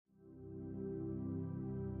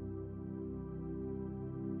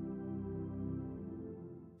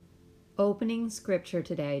Opening scripture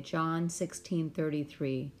today, John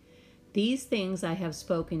 16:33. These things I have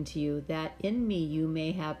spoken to you, that in me you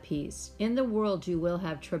may have peace. In the world you will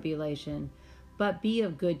have tribulation, but be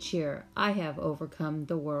of good cheer. I have overcome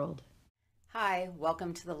the world. Hi,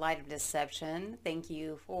 welcome to the Light of Deception. Thank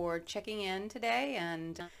you for checking in today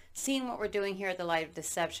and seeing what we're doing here at the Light of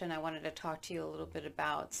Deception. I wanted to talk to you a little bit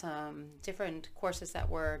about some different courses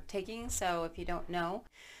that we're taking. So if you don't know,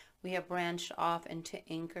 we have branched off into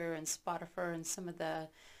Anchor and Spotify and some of the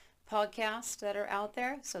podcasts that are out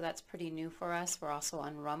there. So that's pretty new for us. We're also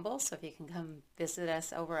on Rumble. So if you can come visit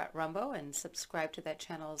us over at Rumble and subscribe to that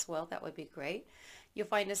channel as well, that would be great. You'll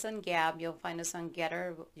find us on Gab. You'll find us on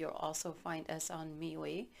Getter. You'll also find us on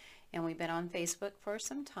MeWe. And we've been on Facebook for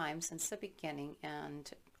some time since the beginning,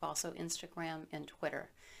 and also Instagram and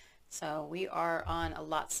Twitter. So we are on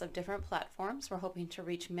lots of different platforms. We're hoping to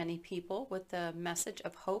reach many people with the message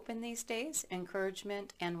of hope in these days,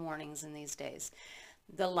 encouragement, and warnings in these days.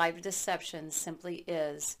 The Light of Deception simply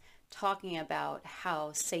is talking about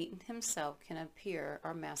how Satan himself can appear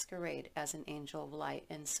or masquerade as an angel of light,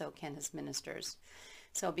 and so can his ministers.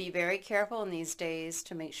 So be very careful in these days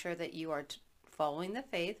to make sure that you are following the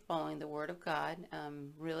faith, following the Word of God,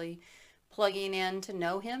 really plugging in to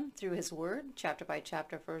know him through his Word, chapter by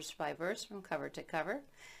chapter, verse by verse, from cover to cover.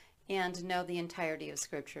 And to know the entirety of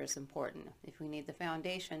Scripture is important if we need the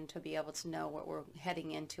foundation to be able to know what we're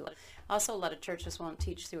heading into. Also, a lot of churches won't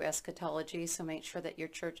teach through eschatology, so make sure that your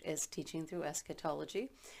church is teaching through eschatology,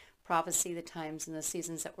 prophecy, the times and the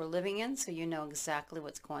seasons that we're living in, so you know exactly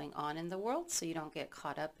what's going on in the world, so you don't get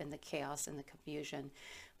caught up in the chaos and the confusion.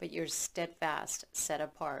 But you're steadfast, set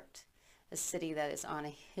apart, a city that is on a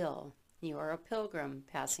hill. You are a pilgrim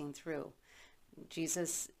passing through.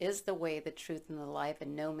 Jesus is the way, the truth, and the life,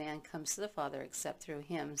 and no man comes to the Father except through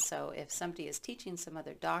him. So if somebody is teaching some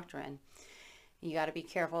other doctrine, you got to be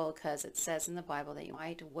careful, because it says in the Bible that you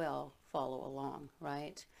might well follow along,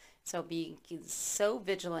 right? So be so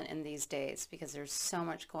vigilant in these days, because there's so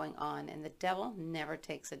much going on, and the devil never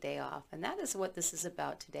takes a day off. And that is what this is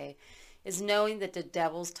about today, is knowing that the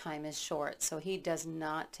devil's time is short, so he does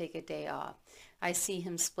not take a day off. I see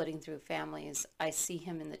him splitting through families. I see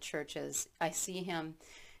him in the churches. I see him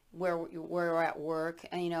where we're at work.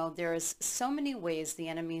 And, there's so many ways the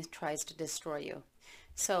enemy tries to destroy you.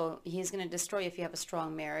 So he's going to destroy you if you have a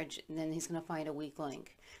strong marriage, and then he's going to find a weak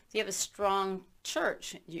link. If you have a strong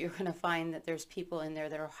church, you're going to find that there's people in there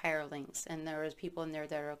that are hirelings, and there's people in there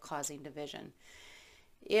that are causing division.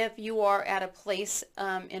 If you are at a place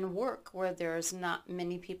in work where there's not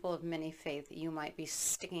many people of many faith, you might be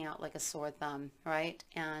sticking out like a sore thumb, right?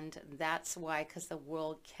 And that's why, because the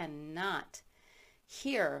world cannot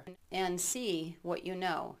hear and see what you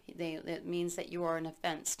know. It means that you are an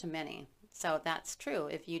offense to many. So that's true.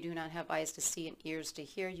 If you do not have eyes to see and ears to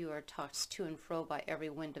hear, you are tossed to and fro by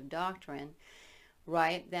every wind of doctrine,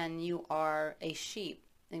 right? Then you are a sheep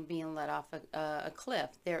and being let off a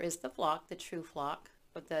cliff. There is the flock, the true flock,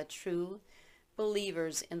 but the true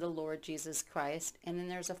believers in the Lord Jesus Christ, and then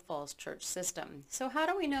there's a false church system. So how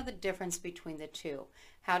do we know the difference between the two?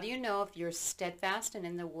 How do you know if you're steadfast and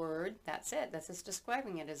in the Word? That's it. That's just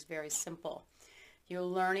describing it as very simple. You're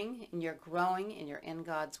learning and you're growing and you're in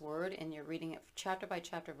God's Word, and you're reading it chapter by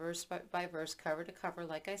chapter, verse by verse, cover to cover,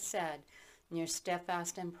 like I said, and you're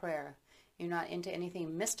steadfast in prayer. You're not into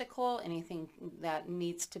anything mystical, anything that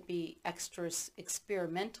needs to be extra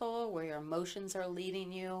experimental, where your emotions are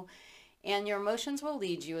leading you. And your emotions will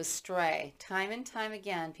lead you astray. Time and time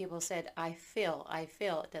again, people said, I feel.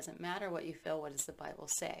 It doesn't matter what you feel. What does the Bible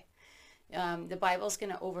say? The Bible's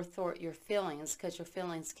going to overthrow your feelings, because your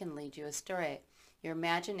feelings can lead you astray. Your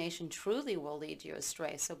imagination truly will lead you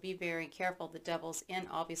astray. So be very careful. The devil's in,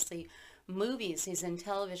 obviously, movies. He's in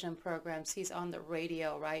television programs. He's on the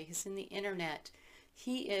radio, right? He's in the internet.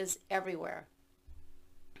 He is everywhere,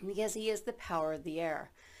 because he is the power of the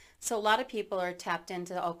air. So a lot of people are tapped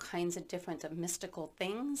into all kinds of different mystical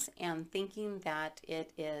things and thinking that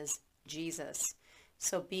it is Jesus.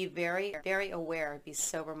 So be very, very aware, be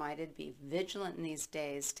sober-minded, be vigilant in these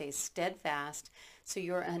days, stay steadfast, so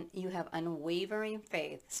you have unwavering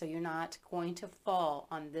faith, so you're not going to fall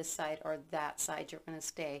on this side or that side. You're going to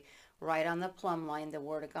stay right on the plumb line, the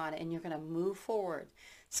Word of God, and you're going to move forward.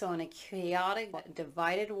 So in a chaotic,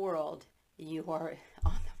 divided world, you are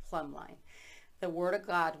on the plumb line. The Word of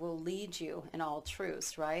God will lead you in all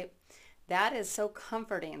truths, right? That is so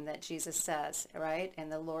comforting that Jesus says, right?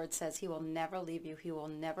 And the Lord says he will never leave you. He will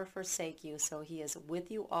never forsake you. So he is with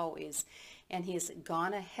you always, and he's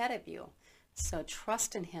gone ahead of you. So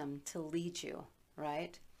trust in him to lead you,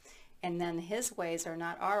 right? And then his ways are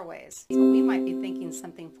not our ways. So we might be thinking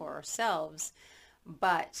something for ourselves,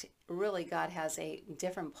 But really, God has a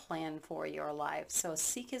different plan for your life. So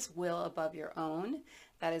seek his will above your own.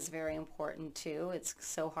 That is very important too. It's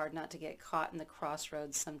so hard not to get caught in the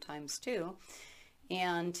crossroads sometimes too.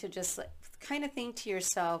 And to just kind of think to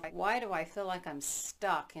yourself, why do I feel like I'm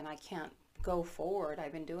stuck and I can't go forward?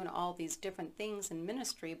 I've been doing all these different things in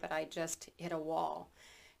ministry, but I just hit a wall.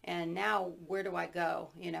 And now where do I go?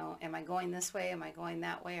 Am I going this way? Am I going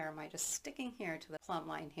that way? Or am I just sticking here to the plumb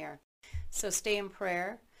line here? So stay in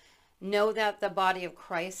prayer. Know that the body of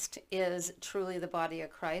Christ is truly the body of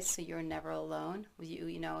Christ, so you're never alone.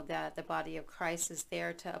 You know that the body of Christ is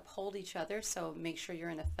there to uphold each other, so make sure you're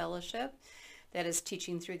in a fellowship that is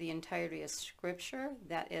teaching through the entirety of Scripture,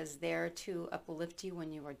 that is there to uplift you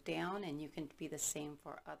when you are down, and you can be the same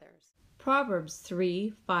for others. Proverbs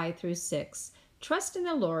 3:5-6. Trust in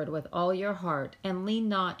the Lord with all your heart, and lean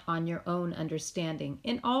not on your own understanding.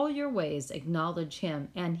 In all your ways acknowledge him,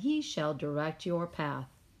 and he shall direct your path.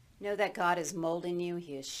 Know that God is molding you,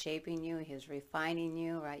 he is shaping you, he is refining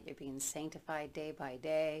you, right? You're being sanctified day by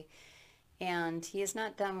day, and he is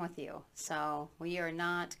not done with you. So we are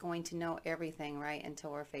not going to know everything, right,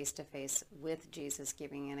 until we're face to face with Jesus,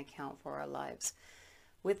 giving an account for our lives,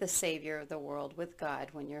 with the Savior of the world, with God,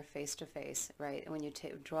 when you're face to face, right? When you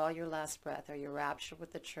draw your last breath, or your rapture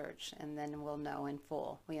with the church, and then we'll know in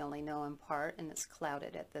full. We only know in part, and it's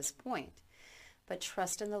clouded at this point. But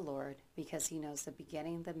trust in the Lord, because he knows the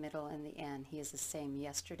beginning, the middle, and the end. He is the same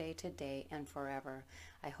yesterday, today, and forever.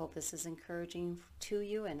 I hope this is encouraging to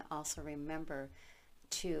you, and also remember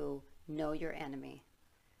to know your enemy.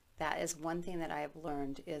 That is one thing that I have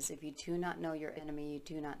learned, is if you do not know your enemy, you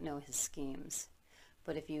do not know his schemes.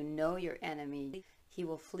 But if you know your enemy, he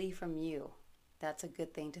will flee from you. That's a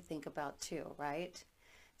good thing to think about too, right?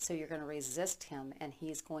 So you're going to resist him, and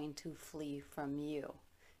he's going to flee from you.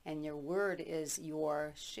 And your word is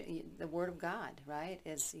the word of God, right?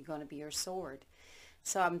 Is going to be your sword.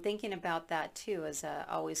 So I'm thinking about that too, as I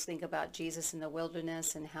always think about Jesus in the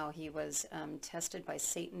wilderness and how he was tested by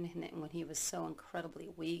Satan, and when he was so incredibly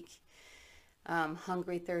weak,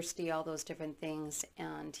 hungry, thirsty, all those different things,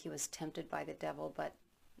 and he was tempted by the devil, but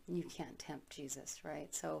you can't tempt Jesus,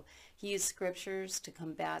 right? So he used scriptures to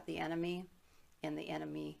combat the enemy, and the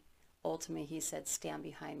enemy, ultimately, he said, stand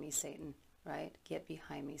behind me, Satan. Right? Get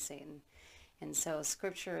behind me, Satan. And so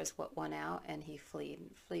scripture is what won out, and he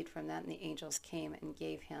fled from that, and the angels came and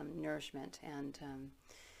gave him nourishment and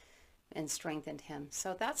strengthened him.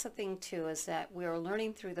 So that's the thing too, is that we are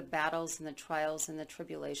learning through the battles and the trials and the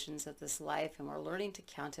tribulations of this life, and we're learning to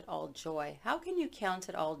count it all joy. How can you count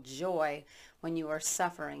it all joy when you are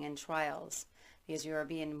suffering in trials? Because you are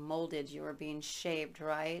being molded, you are being shaped,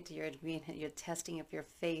 right? You're testing if your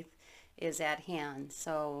faith is at hand.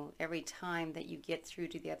 So every time that you get through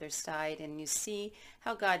to the other side, and you see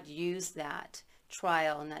how God used that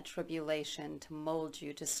trial and that tribulation to mold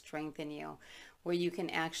you, to strengthen you, where you can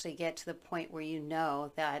actually get to the point where you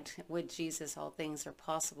know that with Jesus all things are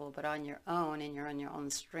possible, but on your own, and you're on your own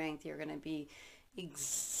strength, you're going to be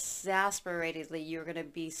exasperatedly, you're going to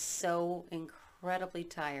be so incredibly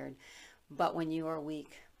tired. But when you are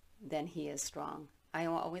weak, then he is strong. I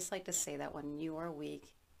always like to say that when you are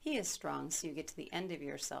weak, he is strong. So you get to the end of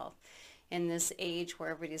yourself. In this age where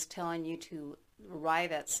everybody's telling you to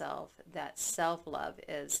arrive at self, that self-love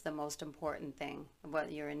is the most important thing.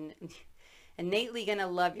 But you're innately going to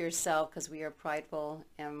love yourself, because we are prideful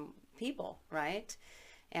people, right?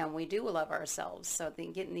 And we do love ourselves. So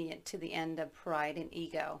getting to the end of pride and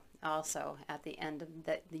ego, also at the end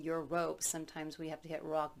of your rope, sometimes we have to hit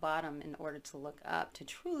rock bottom in order to look up, to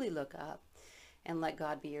truly look up, and let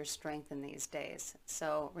God be your strength in these days.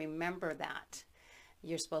 So remember that.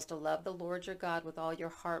 You're supposed to love the Lord your God with all your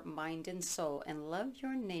heart, mind, and soul, and love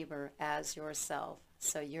your neighbor as yourself.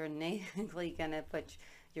 So you're innately going to put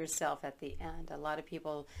yourself at the end. A lot of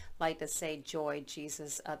people like to say joy,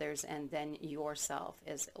 Jesus, others, and then yourself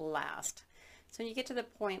is last. So you get to the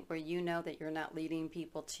point where you know that you're not leading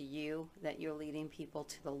people to you, that you're leading people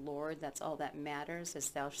to the Lord. That's all that matters, is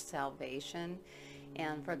their salvation.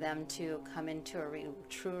 And for them to come into a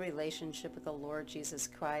true relationship with the Lord Jesus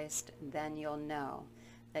Christ, then you'll know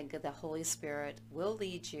that the Holy Spirit will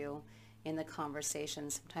lead you in the conversation.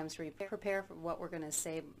 Sometimes we prepare for what we're going to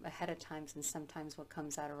say ahead of time, and sometimes what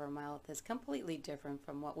comes out of our mouth is completely different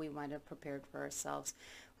from what we might have prepared for ourselves,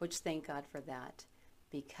 which thank God for that,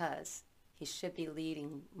 because he should be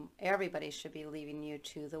leading, everybody should be leading you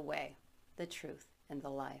to the way, the truth, and the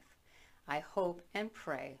life. I hope and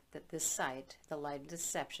pray that this site, The Light of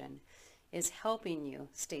Deception, is helping you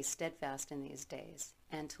stay steadfast in these days,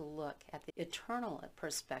 and to look at the eternal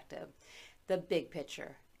perspective, the big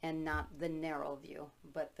picture, and not the narrow view,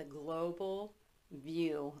 but the global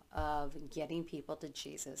view of getting people to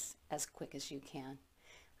Jesus as quick as you can.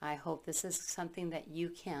 I hope this is something that you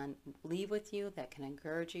can leave with you, that can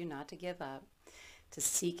encourage you not to give up, to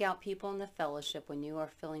seek out people in the fellowship when you are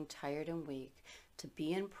feeling tired and weak, to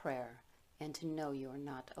be in prayer, and to know you are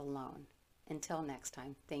not alone. Until next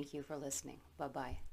time, thank you for listening. Bye-bye.